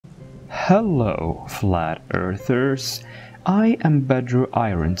Hello, Flat Earthers. I am Bedru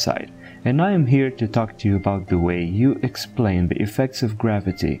Ironside, and I am here to talk to you about the way you explain the effects of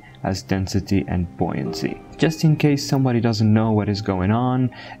gravity as density and buoyancy. Just in case somebody doesn't know what is going on,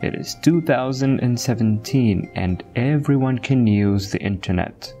 it is 2017 and everyone can use the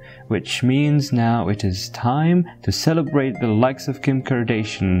internet. Which means now it is time to celebrate the likes of Kim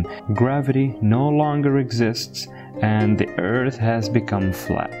Kardashian. Gravity no longer exists and the Earth has become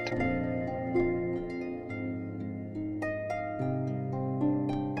flat.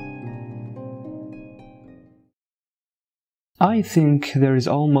 I think there is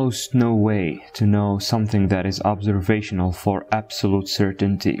almost no way to know something that is observational for absolute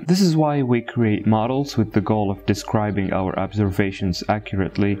certainty. This is why we create models with the goal of describing our observations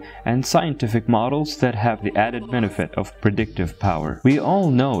accurately, and scientific models that have the added benefit of predictive power. We all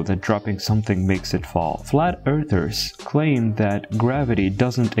know that dropping something makes it fall. Flat Earthers claim that gravity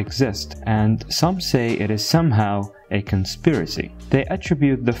doesn't exist, and some say it is somehow a conspiracy. They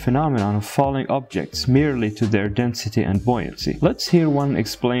attribute the phenomenon of falling objects merely to their density and buoyancy. Let's hear one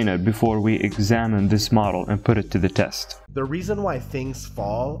explain it before we examine this model and put it to the test. The reason why things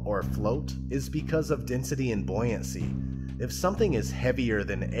fall or float is because of density and buoyancy. If something is heavier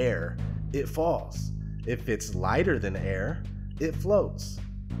than air, it falls. If it's lighter than air, it floats.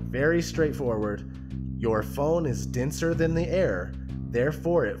 Very straightforward. Your phone is denser than the air,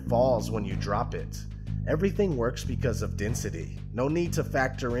 therefore it falls when you drop it. Everything works because of density. No need to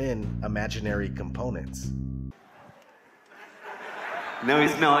factor in imaginary components. No,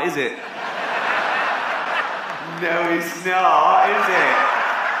 it's not, is it? No, it's not, is it?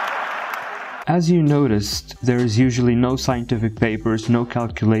 As you noticed, there is usually no scientific papers, no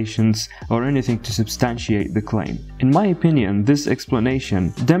calculations, or anything to substantiate the claim. In my opinion, this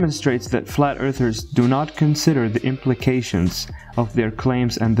explanation demonstrates that flat earthers do not consider the implications of their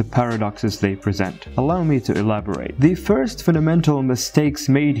claims and the paradoxes they present. Allow me to elaborate. The first fundamental mistakes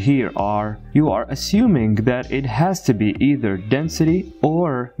made here are, you are assuming that it has to be either density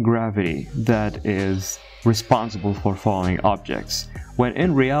or gravity that is responsible for falling objects, when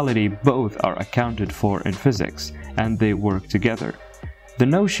in reality both are accounted for in physics and they work together. The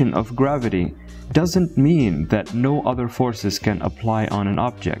notion of gravity doesn't mean that no other forces can apply on an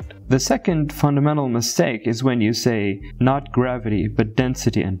object. The second fundamental mistake is when you say not gravity but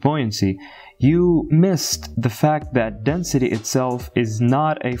density and buoyancy. You missed the fact that density itself is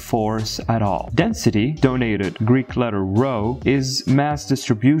not a force at all. Density, donated Greek letter rho, is mass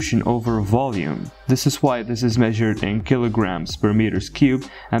distribution over volume. This is why this is measured in kilograms per meters cubed,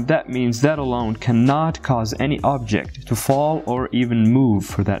 and that means that alone cannot cause any object to fall or even move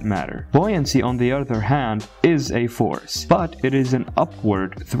for that matter. Buoyancy, on the other hand, is a force, but it is an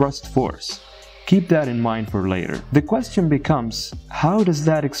upward thrust force. Keep that in mind for later. The question becomes, how does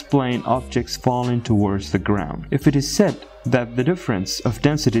that explain objects falling towards the ground? If it is said that the difference of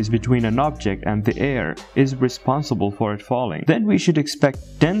densities between an object and the air is responsible for it falling, then we should expect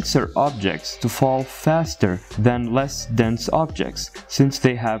denser objects to fall faster than less dense objects, since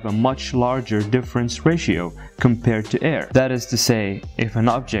they have a much larger difference ratio compared to air. That is to say, if an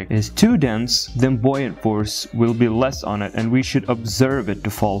object is too dense, then buoyant force will be less on it and we should observe it to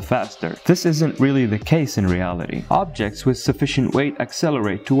fall faster. This isn't really the case in reality. Objects with sufficient weight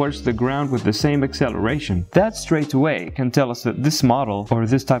accelerate towards the ground with the same acceleration. That straight away can tell us that this model, or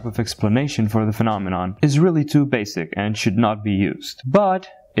this type of explanation for the phenomenon, is really too basic and should not be used. But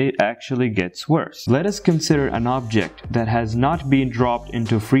it actually gets worse. Let us consider an object that has not been dropped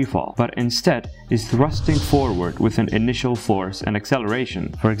into freefall, but instead is thrusting forward with an initial force and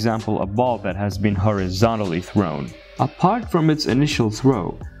acceleration. For example, a ball that has been horizontally thrown. Apart from its initial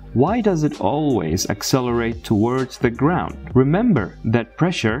throw, why does it always accelerate towards the ground? Remember that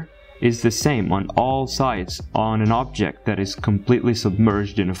pressure is the same on all sides on an object that is completely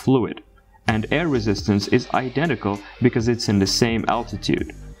submerged in a fluid, and air resistance is identical because it's in the same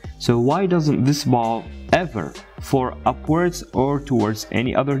altitude. So why doesn't this ball ever fall upwards or towards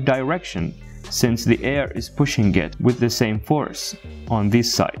any other direction, since the air is pushing it with the same force on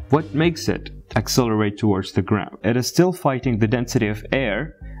this side? What makes it accelerate towards the ground? It is still fighting the density of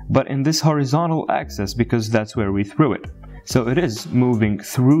air, but in this horizontal axis because that's where we threw it. So it is moving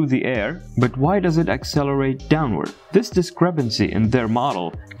through the air, but why does it accelerate downward? This discrepancy in their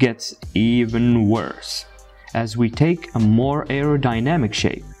model gets even worse as we take a more aerodynamic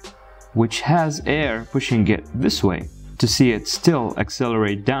shape, which has air pushing it this way, to see it still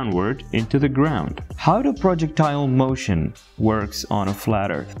accelerate downward into the ground. How do projectile motion works on a flat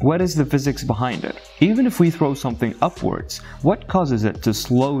Earth? What is the physics behind it? Even if we throw something upwards, what causes it to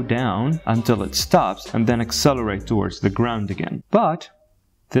slow down until it stops and then accelerate towards the ground again? But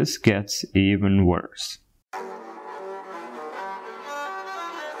this gets even worse.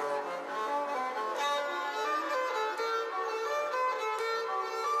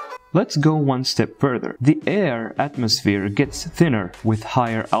 Let's go one step further. The air atmosphere gets thinner with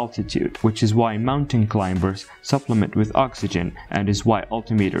higher altitude, which is why mountain climbers supplement with oxygen and is why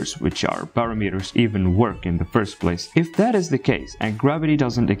altimeters, which are barometers, even work in the first place. If that is the case and gravity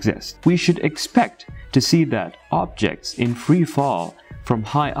doesn't exist, we should expect to see that objects in free fall from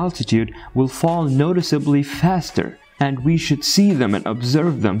high altitude will fall noticeably faster, and we should see them and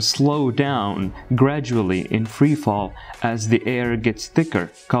observe them slow down gradually in free fall as the air gets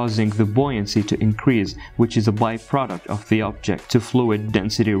thicker, causing the buoyancy to increase, which is a byproduct of the object-to-fluid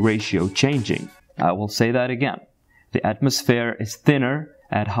density ratio changing. I will say that again. The atmosphere is thinner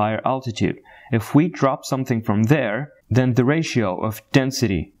at higher altitude. If we drop something from there, then the ratio of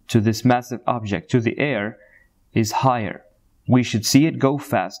density to this massive object to the air is higher. We should see it go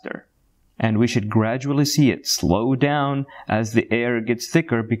faster. And we should gradually see it slow down as the air gets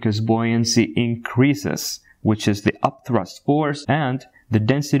thicker because buoyancy increases, which is the upthrust force, and the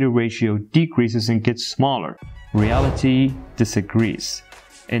density ratio decreases and gets smaller. Reality disagrees.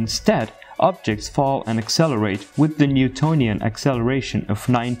 Instead, objects fall and accelerate with the Newtonian acceleration of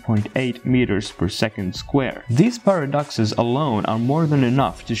 9.8 meters per second square. These paradoxes alone are more than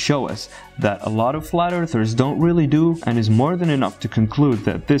enough to show us that a lot of flat earthers don't really do, and is more than enough to conclude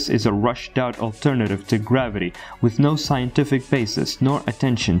that this is a rushed out alternative to gravity with no scientific basis nor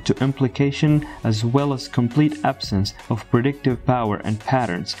attention to implication, as well as complete absence of predictive power and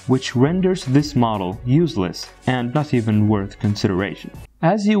patterns, which renders this model useless and not even worth consideration.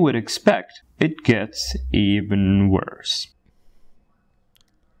 As you would expect, it gets even worse.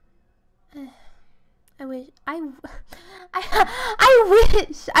 I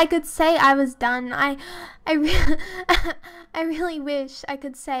wish I could say I was done. I really wish I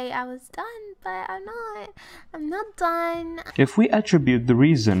could say I was done, but I'm not done. If we attribute the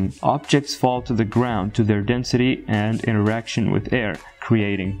reason objects fall to the ground to their density and interaction with air,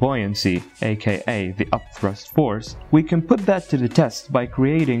 creating buoyancy, aka the upthrust force, we can put that to the test by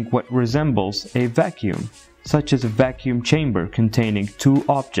creating what resembles a vacuum, such as a vacuum chamber containing two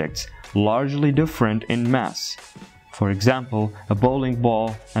objects largely different in mass. For example, a bowling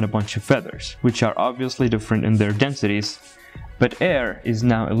ball and a bunch of feathers, which are obviously different in their densities, but air is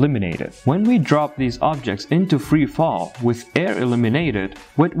now eliminated. When we drop these objects into free fall with air eliminated,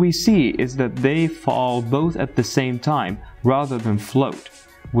 what we see is that they fall both at the same time rather than float,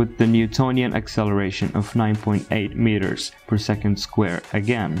 with the Newtonian acceleration of 9.8 meters per second square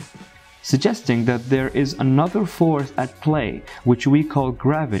again, suggesting that there is another force at play, which we call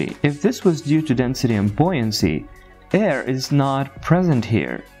gravity. If this was due to density and buoyancy, air is not present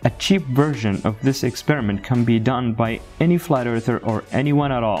here. A cheap version of this experiment can be done by any flat earther or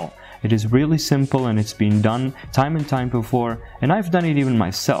anyone at all. It is really simple and it's been done time and time before, and I've done it even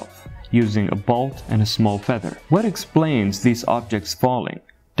myself, using a bolt and a small feather. What explains these objects falling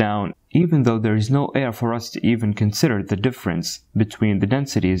down, even though there is no air for us to even consider the difference between the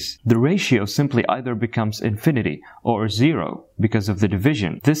densities? The ratio simply either becomes infinity or zero because of the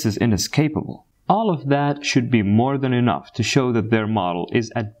division. This is inescapable. All of that should be more than enough to show that their model is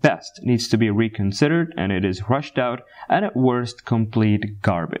at best needs to be reconsidered, and it is rushed out, and at worst complete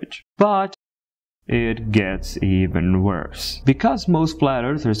garbage. But it gets even worse. Because most flat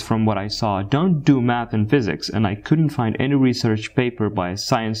earthers, from what I saw, don't do math and physics, and I couldn't find any research paper by a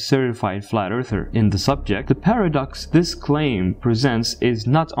science-certified flat earther in the subject, the paradox this claim presents is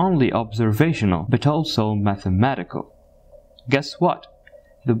not only observational, but also mathematical. Guess what?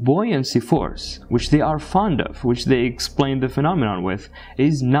 The buoyancy force, which they are fond of, which they explain the phenomenon with,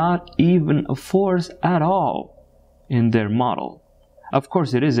 is not even a force at all in their model. Of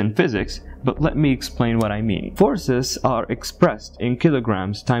course it is in physics, but let me explain what I mean. Forces are expressed in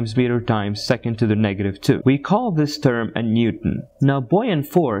kilograms times meter times second to the negative 2. We call this term a Newton. Now buoyant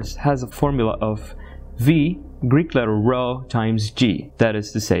force has a formula of V, Greek letter rho, times G. That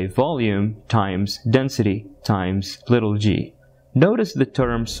is to say volume times density times little g. Notice the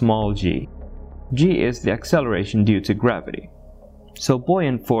term small g. G is the acceleration due to gravity. So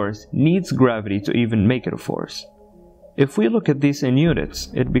buoyant force needs gravity to even make it a force. If we look at these in units,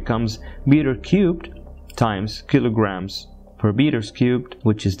 it becomes meter cubed times kilograms per meters cubed,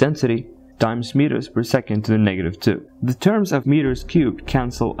 which is density, times meters per second to the negative 2. The terms of meters cubed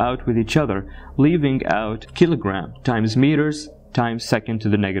cancel out with each other, leaving out kilogram times meters times second to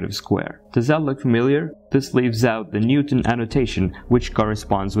the negative square. Does that look familiar? This leaves out the Newton annotation, which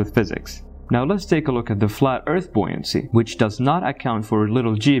corresponds with physics. Now let's take a look at the flat earth buoyancy, which does not account for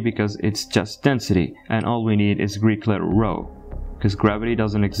little g because it's just density, and all we need is Greek letter rho. because gravity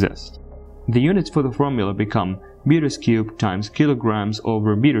doesn't exist. The units for the formula become meters cubed times kilograms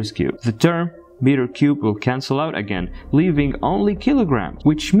over meters cubed. The term meter cubed will cancel out again, leaving only kilograms,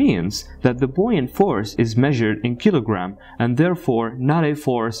 which means that the buoyant force is measured in kilogram and therefore not a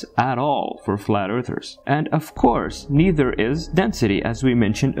force at all for flat earthers. And of course, neither is density, as we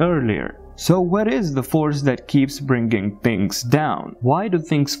mentioned earlier. So what is the force that keeps bringing things down? Why do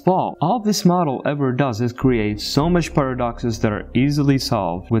things fall? All this model ever does is create so much paradoxes that are easily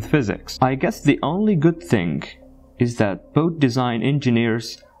solved with physics. I guess the only good thing is that boat design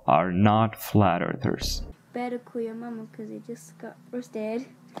engineers are not flat earthers. Better call your mama because it just got roasted.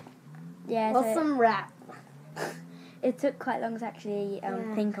 Yeah, What's some rap? It took quite long to actually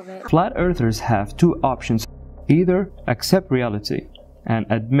think of it. Flat earthers have two options. Either accept reality and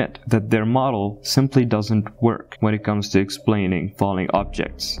admit that their model simply doesn't work when it comes to explaining falling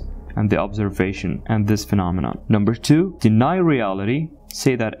objects and the observation and this phenomenon. Number two, deny reality,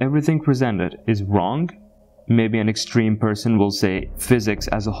 say that everything presented is wrong. Maybe an extreme person will say physics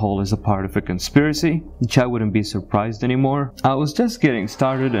as a whole is a part of a conspiracy, which I wouldn't be surprised anymore. I was just getting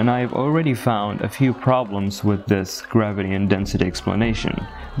started and I've already found a few problems with this gravity and density explanation.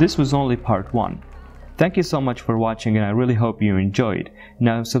 This was only part 1. Thank you so much for watching and I really hope you enjoyed.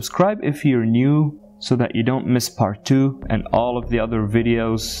 Now subscribe if you're new so that you don't miss part 2 and all of the other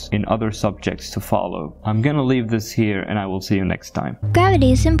videos in other subjects to follow. I'm gonna leave this here and I will see you next time.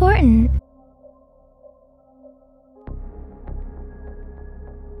 Gravity is important.